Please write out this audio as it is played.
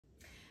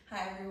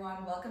Hi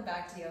everyone, welcome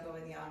back to Yoga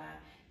with Yana.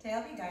 Today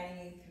I'll be guiding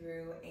you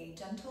through a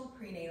gentle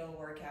prenatal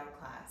workout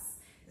class.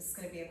 This is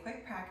going to be a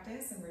quick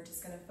practice and we're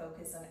just going to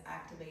focus on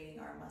activating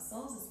our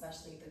muscles,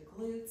 especially the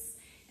glutes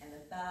and the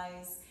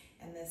thighs,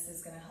 and this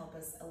is going to help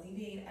us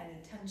alleviate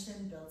any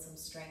tension, build some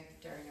strength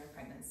during our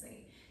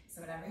pregnancy. So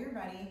whenever you're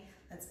ready,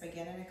 let's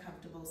begin in a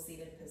comfortable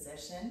seated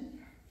position.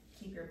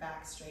 Keep your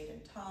back straight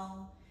and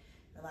tall.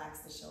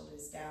 Relax the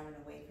shoulders down and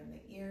away from the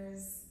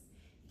ears.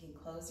 You can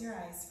close your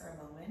eyes for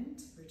a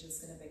moment. We're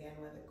just going to begin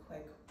with a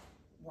quick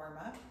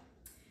warm-up.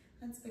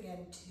 Let's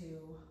begin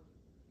to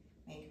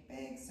make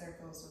big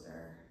circles with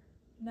our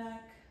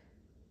neck.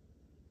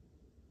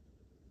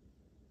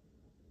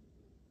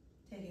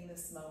 Taking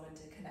this moment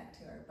to connect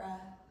to our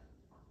breath.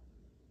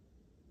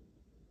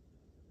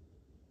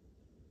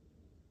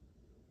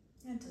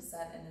 And to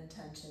set an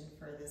intention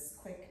for this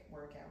quick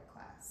workout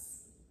class.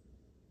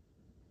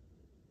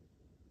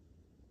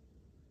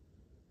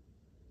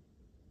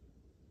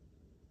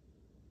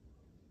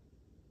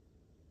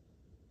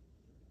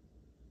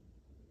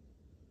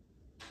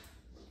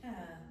 And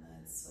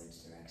let's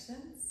switch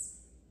directions.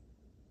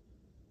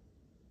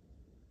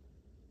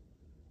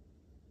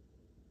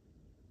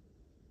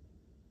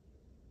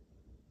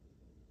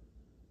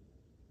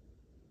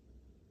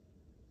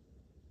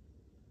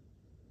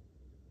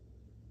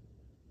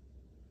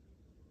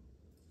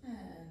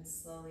 And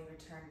slowly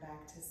return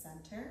back to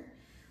center.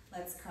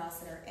 Let's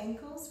cross at our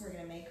ankles. We're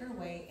going to make our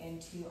way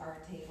into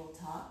our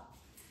tabletop.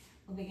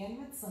 We'll begin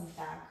with some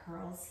back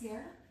curls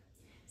here.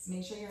 So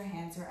make sure your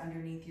hands are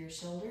underneath your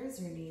shoulders,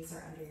 your knees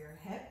are under your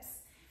hips.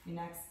 Your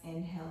next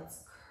inhale, let's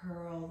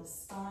curl the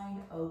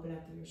spine, open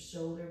up your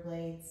shoulder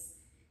blades,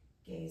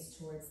 gaze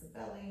towards the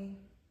belly.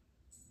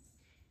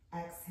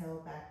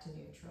 Exhale, back to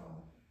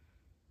neutral.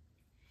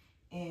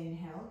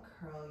 Inhale,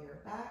 curl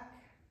your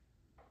back,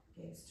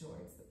 gaze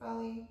towards the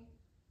belly.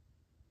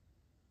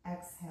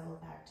 Exhale,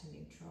 back to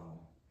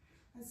neutral.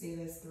 Let's do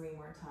this 3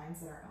 more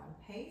times at our own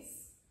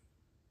pace.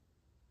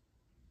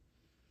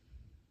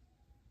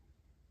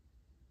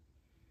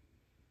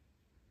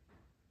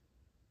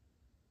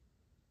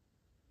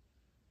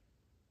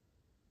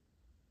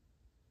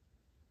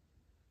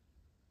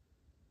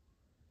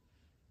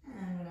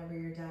 And whenever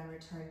you're done,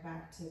 return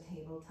back to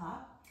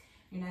tabletop.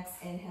 Your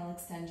next inhale,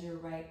 extend your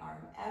right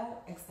arm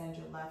out, extend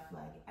your left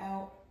leg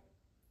out.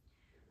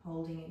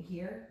 Holding it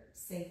here,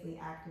 safely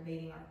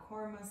activating our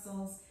core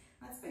muscles.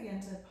 Let's begin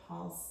to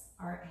pulse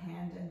our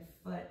hand and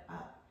foot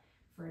up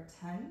for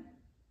 10,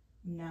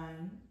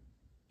 9,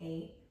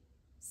 8,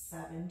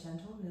 7,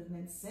 gentle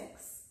movement,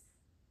 6,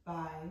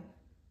 5,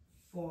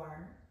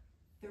 4,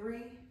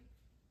 3,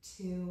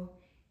 2,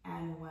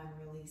 and 1.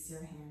 Release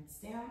your hands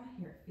down,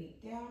 your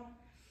feet down,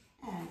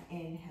 and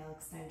inhale,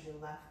 extend your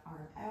left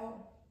arm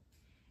out,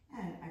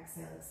 and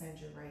exhale, extend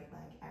your right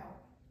leg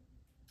out.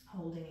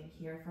 Holding it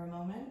here for a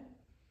moment.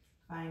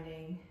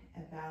 Finding a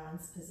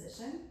balanced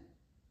position.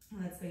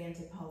 Let's begin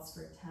to pulse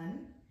for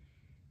 10,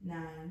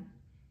 9,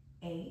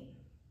 8,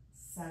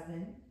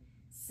 7,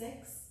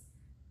 6,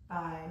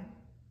 5,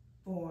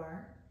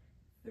 4,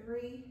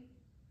 3,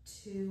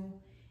 2,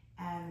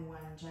 and 1.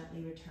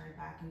 Gently return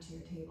back into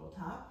your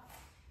tabletop.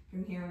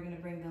 From here, we're going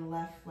to bring the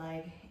left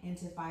leg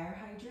into fire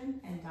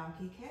hydrant and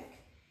donkey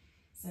kick.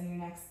 So in your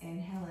next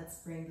inhale, let's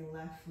bring the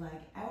left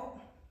leg out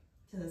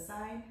to the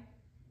side,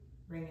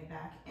 bring it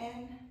back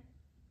in,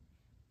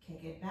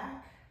 kick it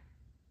back,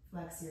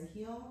 flex your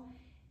heel,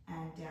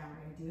 and down.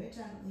 We're going to do it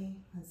gently.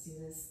 Let's do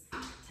this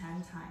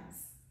 10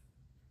 times.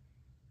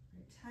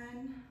 For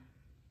 10,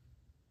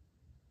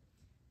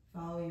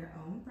 follow your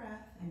own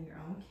breath and your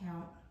own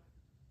count.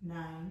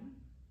 9,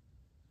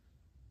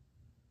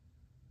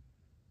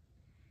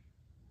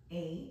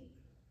 8,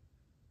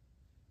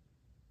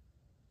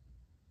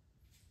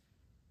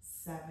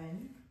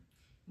 7.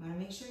 You want to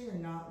make sure you're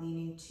not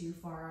leaning too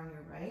far on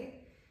your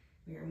right.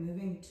 We are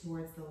moving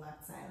towards the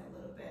left side a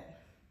little bit.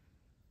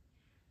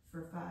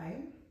 For 5,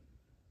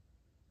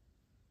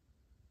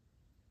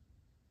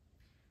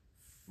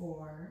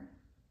 4,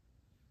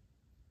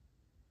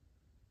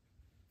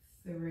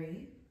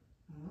 3,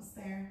 almost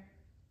there,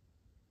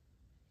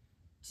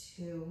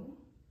 2,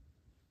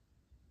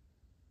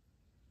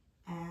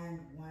 and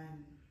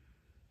 1.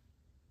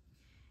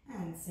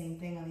 And same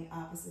thing on the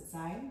opposite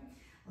side.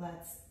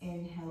 Let's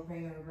inhale,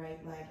 bring our right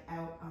leg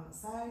out on the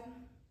side,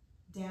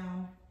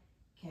 down,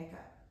 kick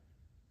up.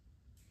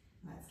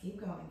 Let's keep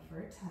going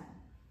for 10,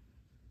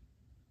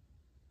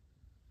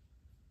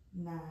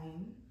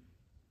 9,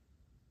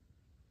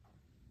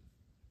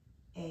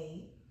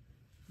 8,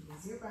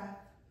 use your breath,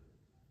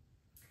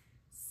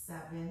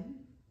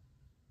 7,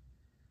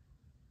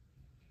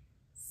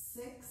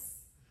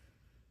 6,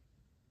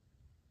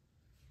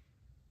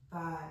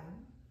 5,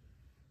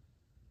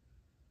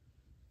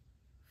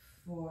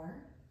 4,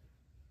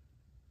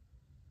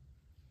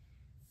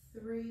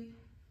 3,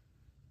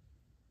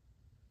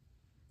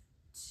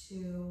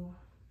 2,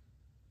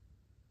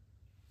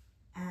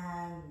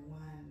 and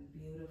 1.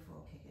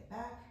 Beautiful. Kick it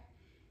back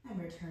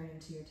and return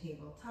into your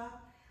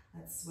tabletop.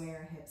 Let's sway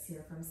our hips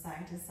here from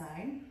side to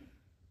side.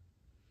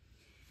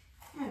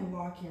 And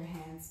walk your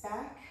hands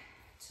back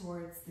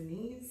towards the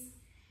knees.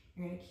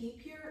 You're going to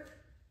keep your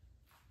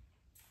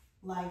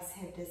legs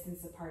hip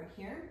distance apart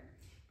here.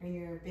 Bring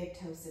your big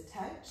toes to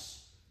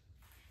touch.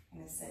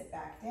 You're going to sit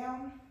back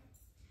down.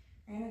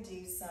 We're going to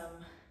do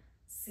some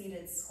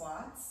seated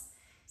squats.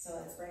 So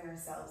let's bring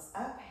ourselves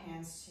up,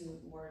 hands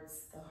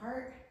towards the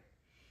heart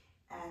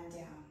and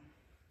down.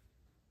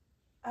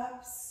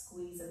 Up,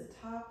 squeeze at the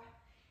top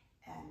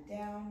and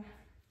down.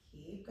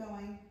 Keep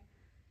going.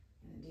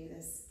 I'm going to do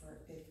this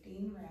for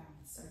 15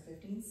 rounds, or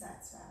 15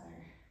 sets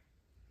rather.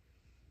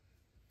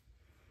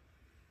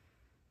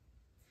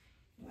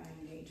 You want to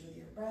engage with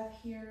your breath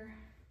here.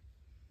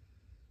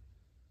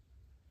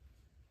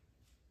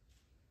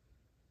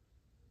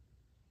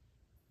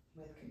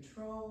 With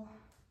control.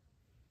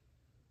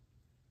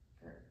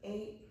 For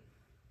 8,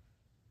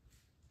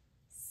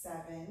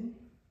 7,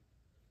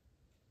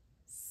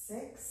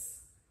 6,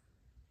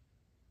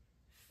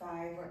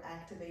 5, we're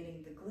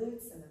activating the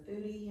glutes and the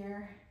booty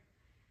here.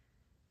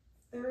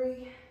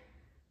 3,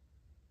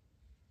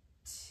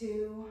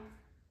 2,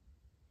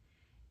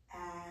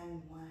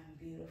 and 1.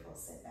 Beautiful.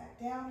 Sit back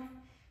down.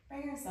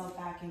 Bring yourself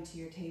back into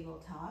your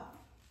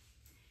tabletop.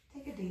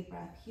 Take a deep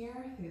breath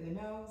here through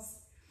the nose.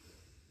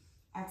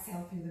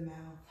 Exhale through the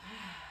mouth.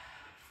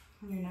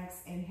 On your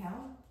next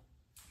inhale,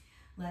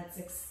 let's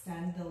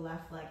extend the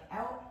left leg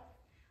out.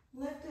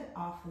 Lift it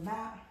off the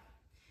mat.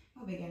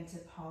 We'll begin to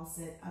pulse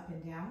it up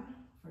and down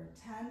for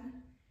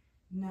 10,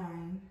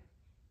 9,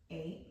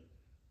 8,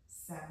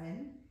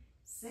 7,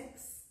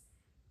 6,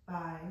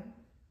 5,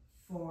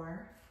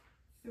 4,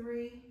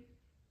 3,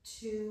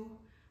 2,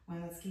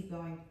 1. Let's keep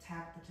going.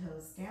 Tap the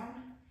toes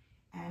down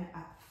and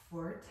up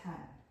for 10,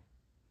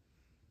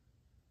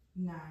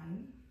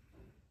 9,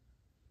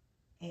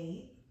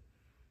 8,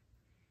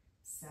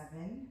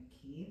 7,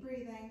 keep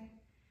breathing,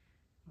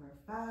 for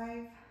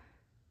 5,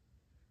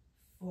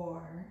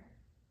 4,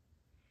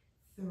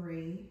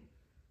 3,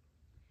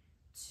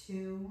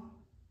 2,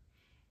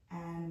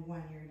 and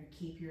 1. You're going to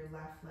keep your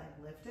left leg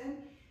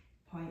lifted.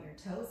 Point your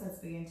toes. Let's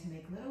begin to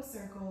make little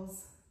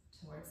circles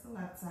towards the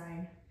left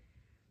side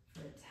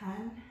for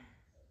 10,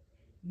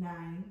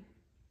 9,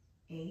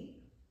 8,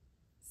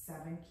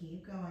 7,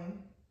 keep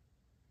going,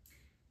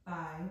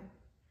 5,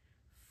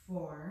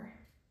 4,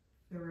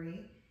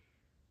 3,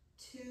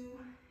 2,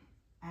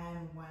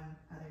 and 1.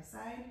 Other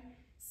side.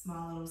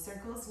 Small little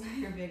circles with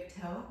your big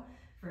toe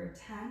for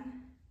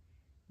 10,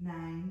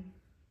 9,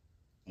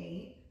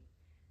 8,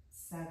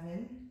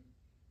 7,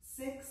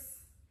 6,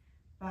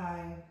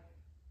 5,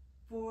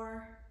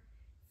 4,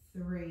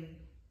 3,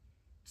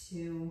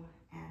 2,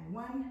 and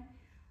 1.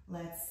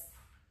 Let's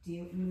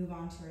move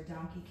on to our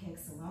donkey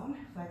kicks alone.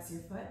 Flex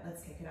your foot.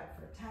 Let's kick it up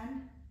for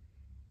 10,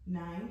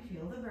 9,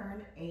 feel the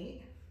burn,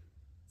 8,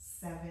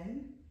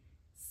 7,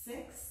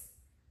 6,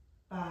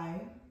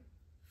 5,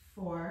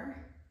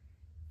 4,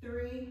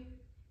 3,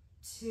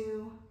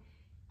 2,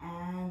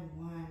 and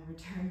 1.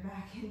 Return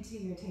back into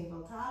your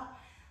tabletop.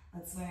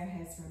 Let's sway our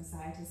hips from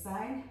side to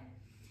side.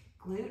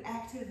 Glute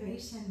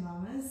activation,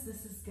 mamas.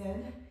 This is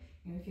good.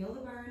 You're gonna feel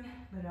the burn,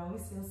 but it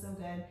always feels so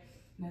good.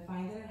 And I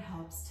find that it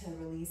helps to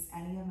release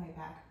any of my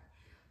back.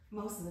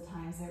 Most of the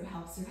times it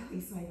helps to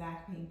release my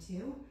back pain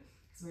too,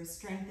 because we're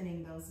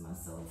strengthening those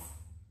muscles.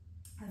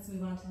 Let's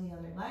move on to the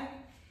other leg.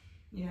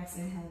 Your next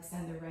inhale,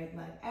 extend the right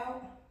leg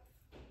out.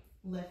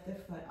 Lift the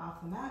foot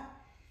off the mat.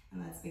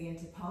 And let's begin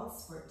to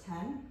pulse for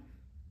 10,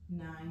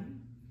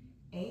 9,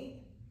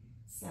 8,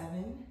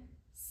 7,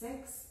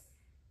 6,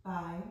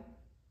 5,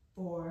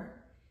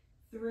 4,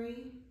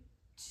 3,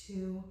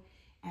 2,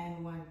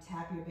 and 1.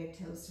 Tap your big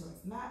toes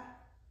towards the mat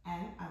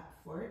and up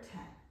for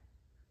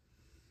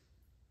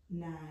 10,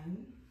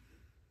 9,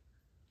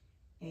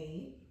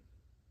 8,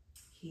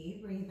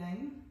 keep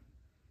breathing,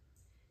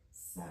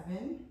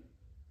 7,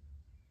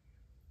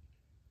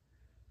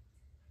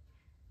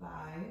 5,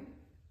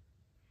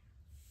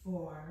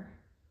 4,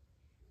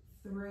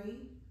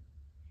 3,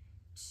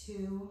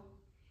 2,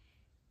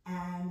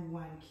 and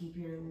 1. Keep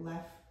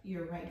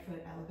your right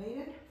foot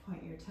elevated.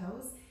 Point your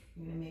toes.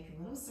 You're going to make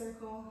a little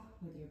circle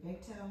with your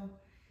big toe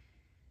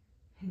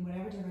in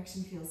whatever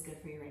direction feels good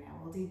for you right now.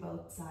 We'll do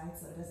both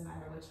sides, so it doesn't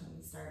matter which one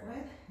you start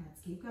with.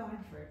 Let's keep going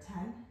for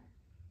 10,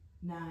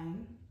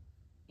 9,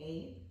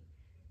 8,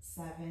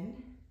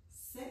 7,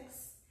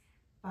 6,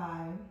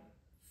 5,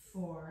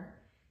 4,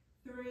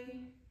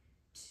 3,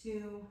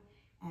 2,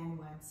 and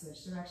 1.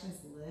 Switch directions,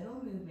 little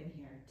movement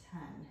here.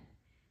 10,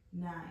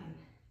 9,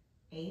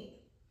 8,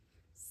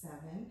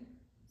 7,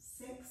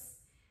 6,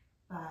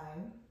 5,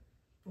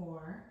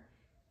 4,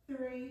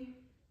 3,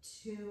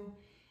 2,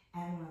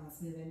 and 1.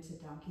 Let's move into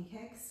donkey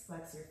kicks.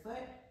 Flex your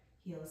foot,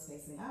 heels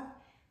facing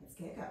up. Let's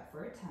kick up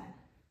for 10,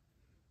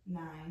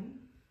 9,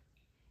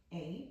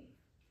 8,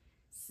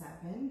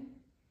 7,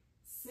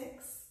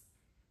 6,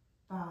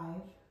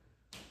 5,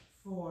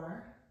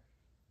 4,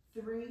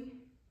 3,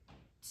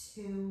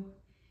 2,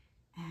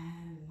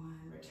 and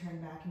 1.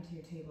 Return back into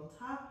your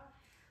tabletop.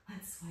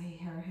 Let's sway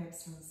our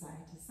hips from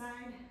side to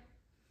side.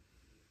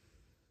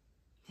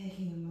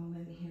 Taking a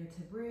moment here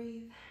to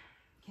breathe,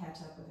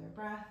 catch up with our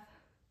breath.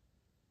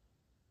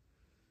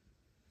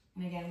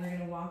 And again, we're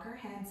gonna walk our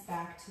hands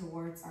back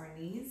towards our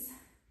knees.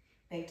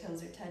 Big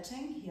toes are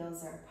touching,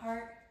 heels are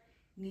apart,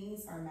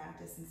 knees are mat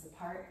distance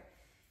apart.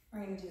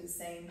 We're gonna do the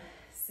same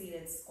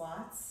seated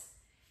squats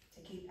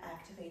to keep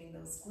activating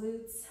those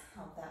glutes,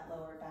 help that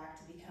lower back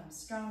to become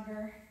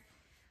stronger.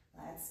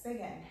 Let's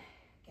begin.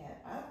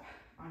 Get up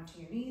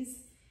onto your knees,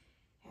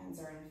 hands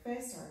are in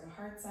fists or in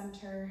heart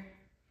center.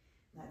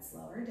 Let's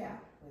lower down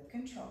with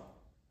control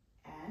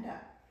and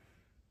up.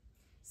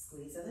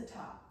 Squeeze at the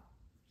top.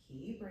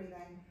 Keep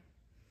breathing.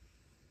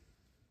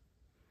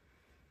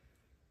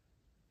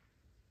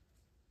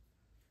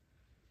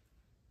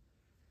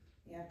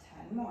 We have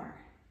 10 more.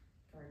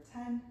 For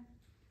 10,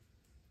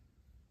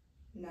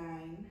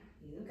 9,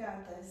 you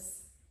got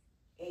this.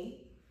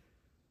 8,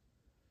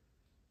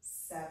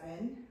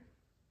 7,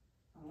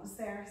 almost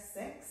there.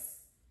 6,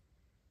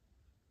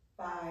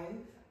 5,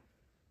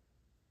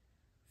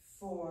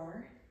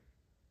 4,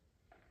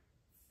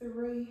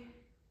 3,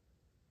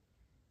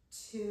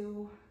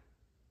 2,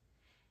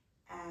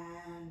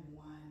 and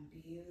 1.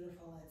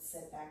 Beautiful. Let's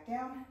sit back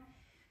down.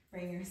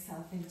 Bring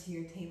yourself into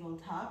your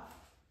tabletop.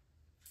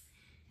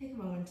 Take a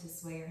moment to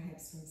sway your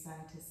hips from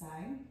side to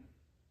side.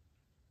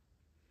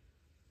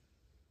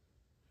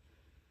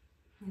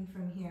 And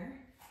from here,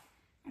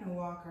 we're going to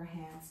walk our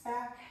hands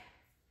back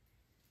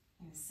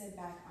and sit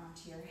back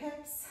onto your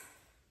hips.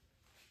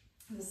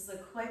 This is a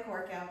quick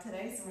workout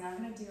today, so we're not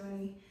going to do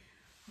any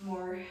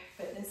more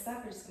fitness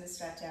stuff. We're just going to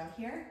stretch out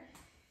here.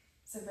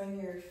 So bring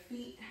your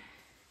feet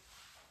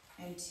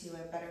into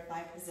a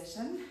butterfly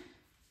position.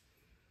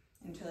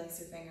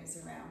 Interlace your fingers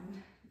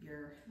around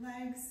your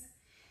legs.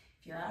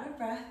 If you're out of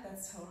breath,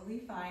 that's totally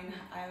fine.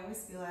 I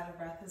always feel out of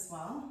breath as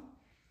well.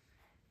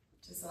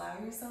 Just allow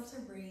yourself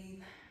to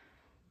breathe.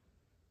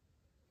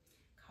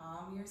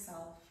 Calm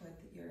yourself with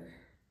your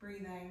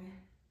breathing.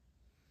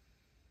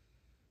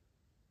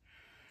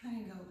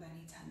 Letting go of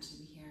any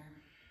tension here.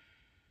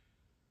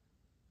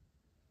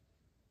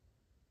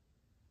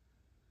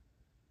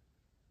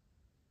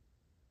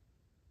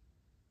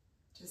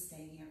 Just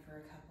staying here for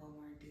a couple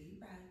more deep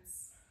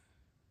breaths.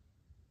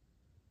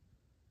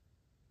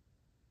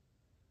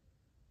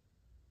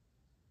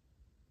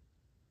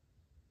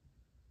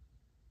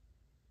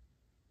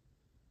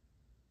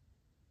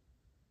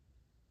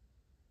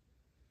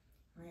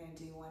 We're going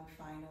to do one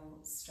final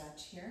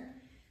stretch here.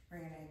 We're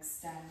going to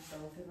extend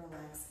both of our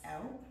legs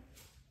out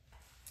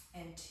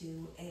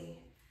into a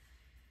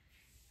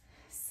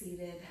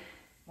seated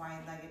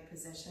wide-legged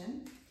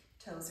position.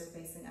 Toes are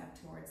facing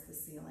up towards the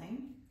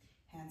ceiling.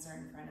 Hands are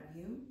in front of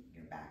you.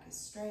 Your back is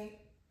straight.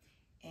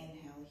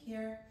 Inhale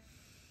here.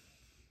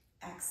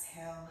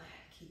 Exhale.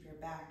 Keep your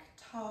back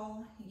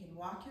tall. You can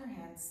walk your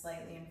hands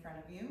slightly in front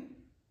of you.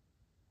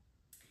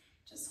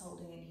 Just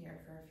holding it here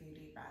for a few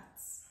deep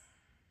breaths.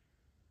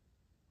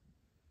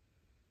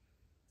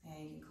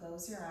 And you can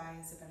close your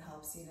eyes if it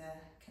helps you to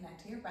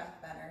connect to your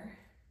breath better.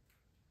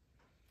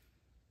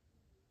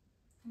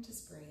 And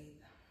just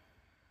breathe.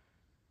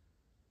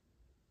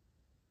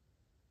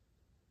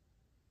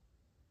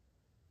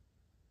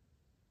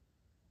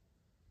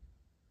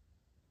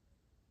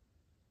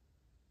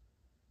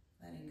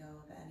 Letting go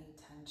of any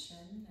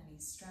tension, any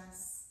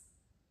stress.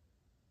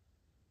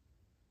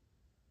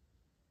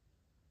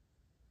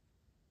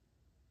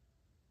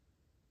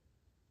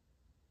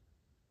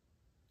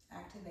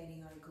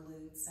 Activating our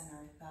glutes and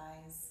our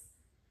thighs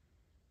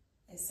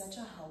is such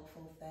a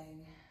helpful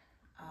thing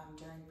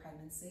during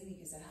pregnancy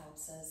because it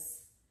helps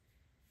us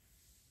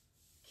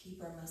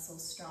keep our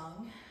muscles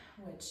strong,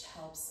 which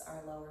helps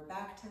our lower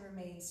back to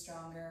remain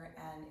stronger,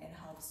 and it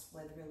helps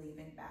with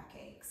relieving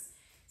backaches.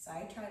 So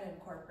I try to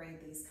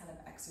incorporate these kind of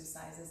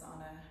exercises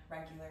on a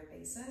regular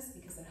basis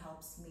because it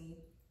helps me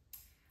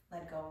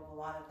let go of a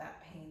lot of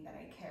that pain that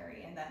I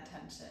carry and that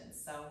tension.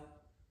 So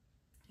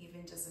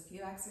even just a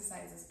few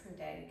exercises per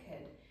day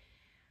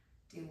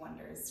could do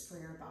wonders for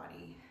your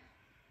body.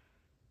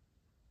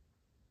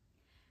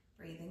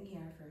 Breathing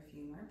here for a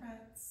few more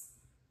breaths.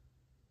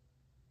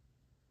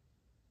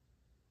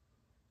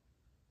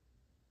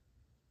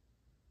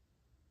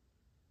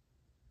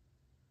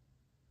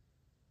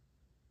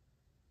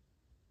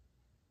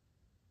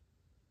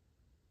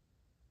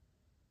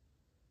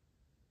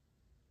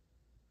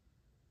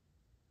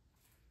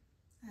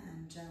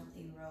 And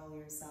gently roll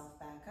yourself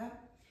back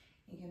up.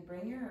 You can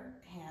bring your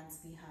hands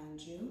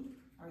behind you,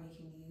 or you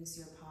can use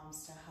your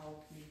palms to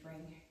help you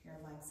bring your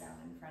legs out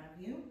in front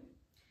of you.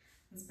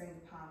 Let's bring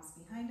the palms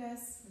behind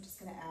us. I'm just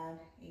going to add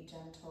a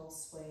gentle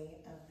sway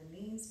of the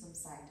knees from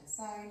side to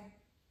side.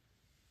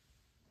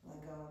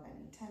 Let go of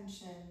any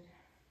tension.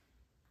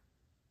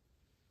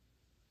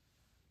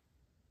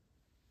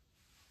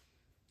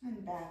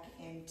 And back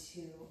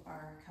into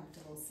our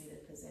comfortable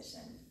seated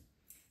position.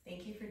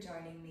 Thank you for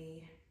joining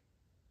me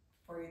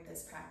for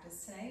this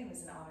practice today. It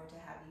was an honor to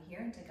have you here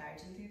and to guide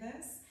you through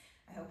this.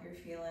 I hope you're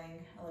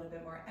feeling a little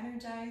bit more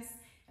energized,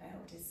 and I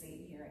hope to see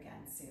you here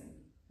again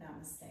soon.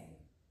 Namaste.